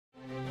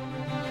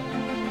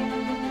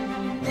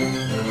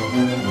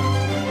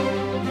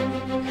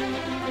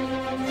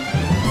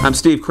I'm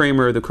Steve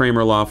Kramer of the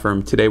Kramer Law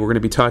Firm. Today we're going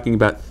to be talking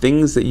about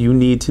things that you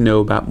need to know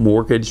about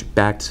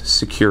mortgage-backed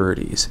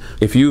securities.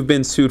 If you've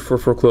been sued for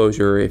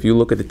foreclosure, if you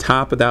look at the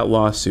top of that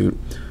lawsuit,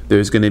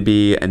 there's going to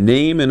be a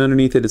name, and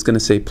underneath it it's going to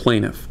say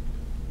plaintiff.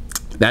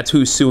 That's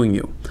who's suing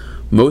you.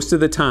 Most of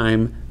the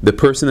time, the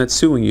person that's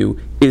suing you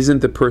isn't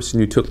the person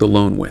you took the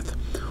loan with.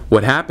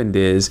 What happened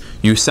is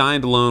you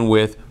signed a loan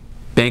with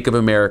Bank of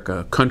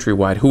America,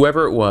 Countrywide,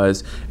 whoever it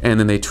was, and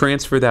then they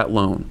transfer that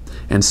loan.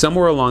 And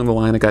somewhere along the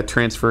line it got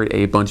transferred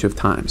a bunch of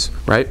times,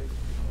 right?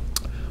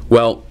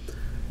 Well,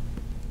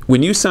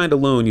 when you signed a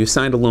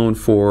loan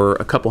for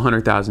a couple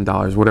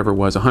 $100,000, whatever it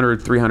was,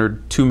 100,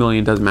 300, 2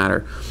 million, doesn't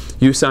matter.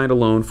 You signed a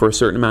loan for a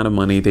certain amount of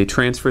money, they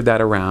transferred that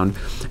around,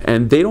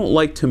 and they don't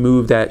like to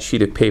move that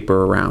sheet of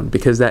paper around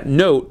because that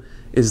note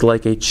is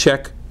like a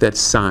check that's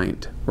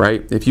signed,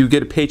 right? If you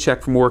get a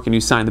paycheck from work and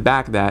you sign the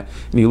back of that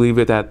and you leave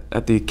it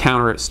at the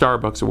counter at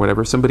Starbucks or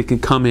whatever, somebody can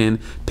come in,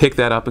 pick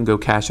that up and go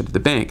cash it at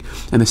the bank.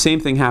 And the same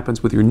thing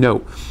happens with your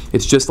note.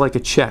 It's just like a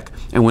check.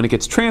 And when it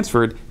gets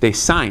transferred, they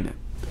sign it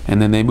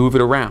and then they move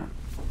it around.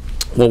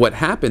 Well, what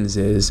happens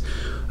is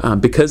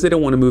because they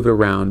don't want to move it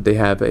around, they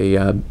have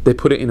they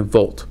put it in a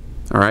vault,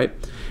 all right?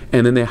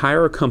 And then they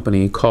hire a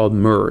company called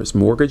MERS,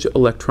 Mortgage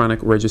Electronic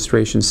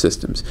Registration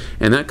Systems.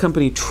 And that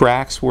company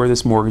tracks where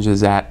this mortgage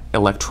is at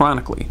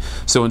electronically.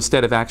 So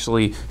instead of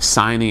actually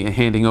signing and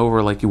handing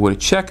over like you would a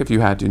check if you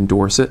had to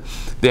endorse it,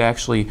 they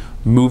actually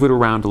move it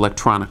around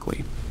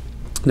electronically.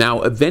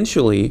 Now,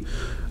 eventually,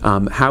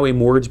 how a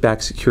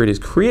mortgage-backed security is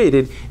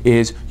created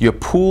is you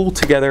pool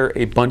together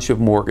a bunch of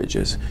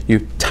mortgages.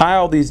 You tie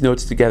all these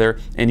notes together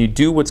and you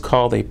do what's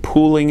called a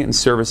pooling and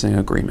servicing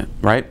agreement,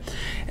 right?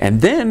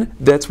 And then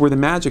that's where the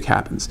magic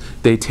happens.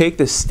 They take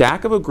the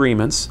stack of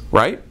agreements,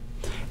 right,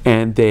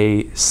 and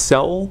they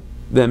sell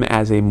them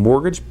as a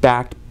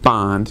mortgage-backed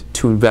bond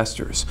to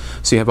investors.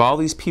 So you have all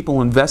these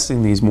people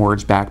investing these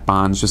mortgage-backed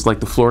bonds, just like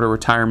the Florida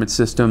retirement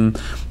system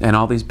and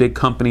all these big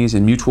companies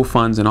and mutual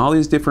funds and all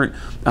these different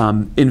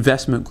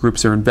investment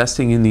groups are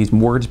investing in these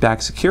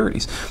mortgage-backed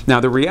securities. Now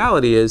the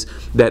reality is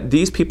that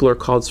these people are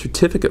called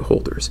certificate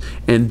holders,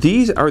 and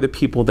these are the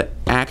people that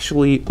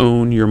actually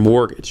own your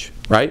mortgage,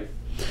 right?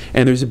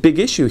 And there's a big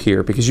issue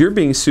here because you're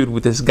being sued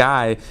with this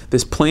guy,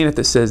 this plaintiff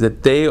that says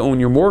that they own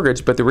your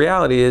mortgage, but the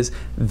reality is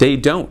they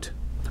don't.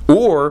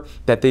 Or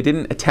that they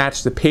didn't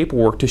attach the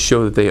paperwork to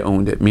show that they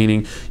owned it,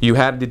 meaning you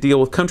had to deal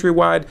with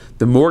Countrywide,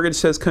 the mortgage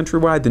says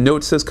Countrywide, the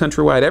note says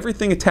Countrywide,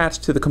 everything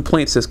attached to the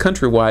complaint says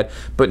Countrywide,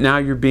 but now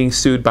you're being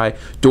sued by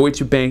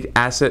Deutsche Bank,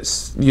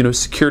 Assets,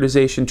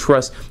 Securitization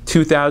Trust,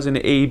 2000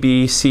 A,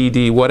 B, C,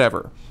 D,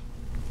 whatever.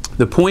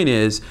 The point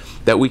is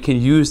that we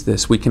can use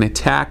this. We can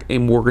attack a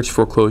mortgage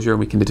foreclosure and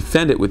we can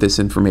defend it with this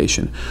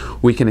information.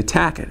 We can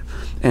attack it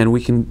and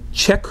we can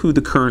check who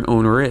the current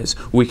owner is.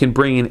 We can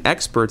bring in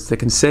experts that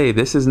can say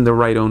this isn't the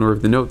right owner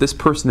of the note. This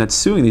person that's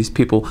suing these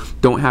people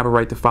don't have a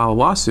right to file a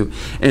lawsuit.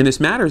 And this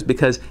matters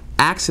because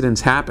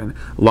accidents happen.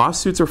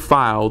 Lawsuits are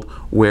filed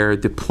where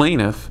the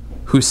plaintiff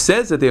who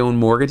says that they own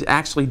mortgage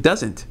actually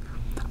doesn't.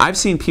 I've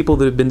seen people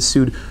that have been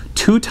sued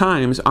 2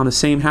 times on the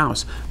same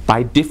house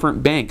by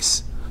different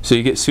banks. So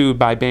you get sued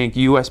by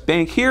US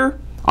Bank here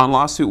on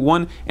lawsuit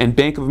 1 and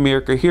Bank of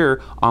America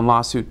here on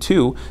lawsuit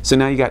 2. So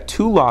now you got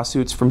 2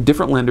 lawsuits from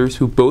different lenders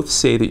who both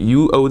say that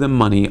you owe them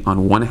money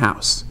on one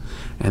house.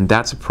 And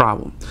that's a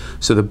problem.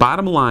 So the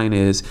bottom line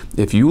is,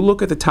 if you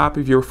look at the top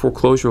of your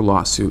foreclosure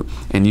lawsuit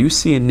and you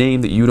see a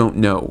name that you don't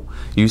know,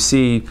 you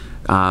see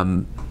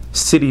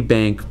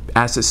Citibank,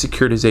 Asset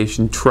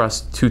Securitization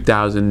Trust,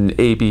 2000,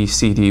 A, B,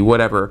 C, D,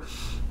 whatever,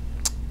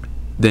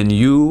 then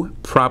you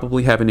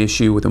probably have an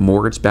issue with a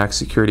mortgage-backed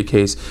security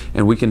case,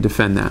 and we can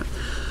defend that.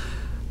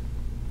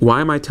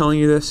 Why am I telling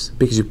you this?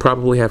 Because you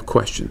probably have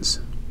questions,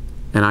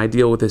 and I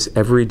deal with this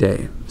every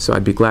day. So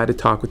I'd be glad to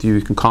talk with you.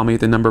 You can call me at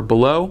the number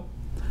below,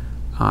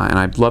 and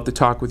I'd love to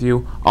talk with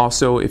you.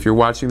 Also, if you're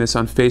watching this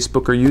on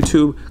Facebook or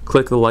YouTube,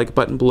 click the like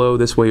button below.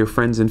 This way your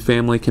friends and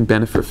family can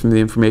benefit from the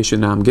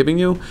information I'm giving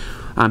you.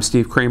 I'm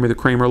Steve Kramer, the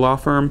Kramer Law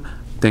Firm.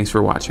 Thanks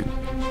for watching.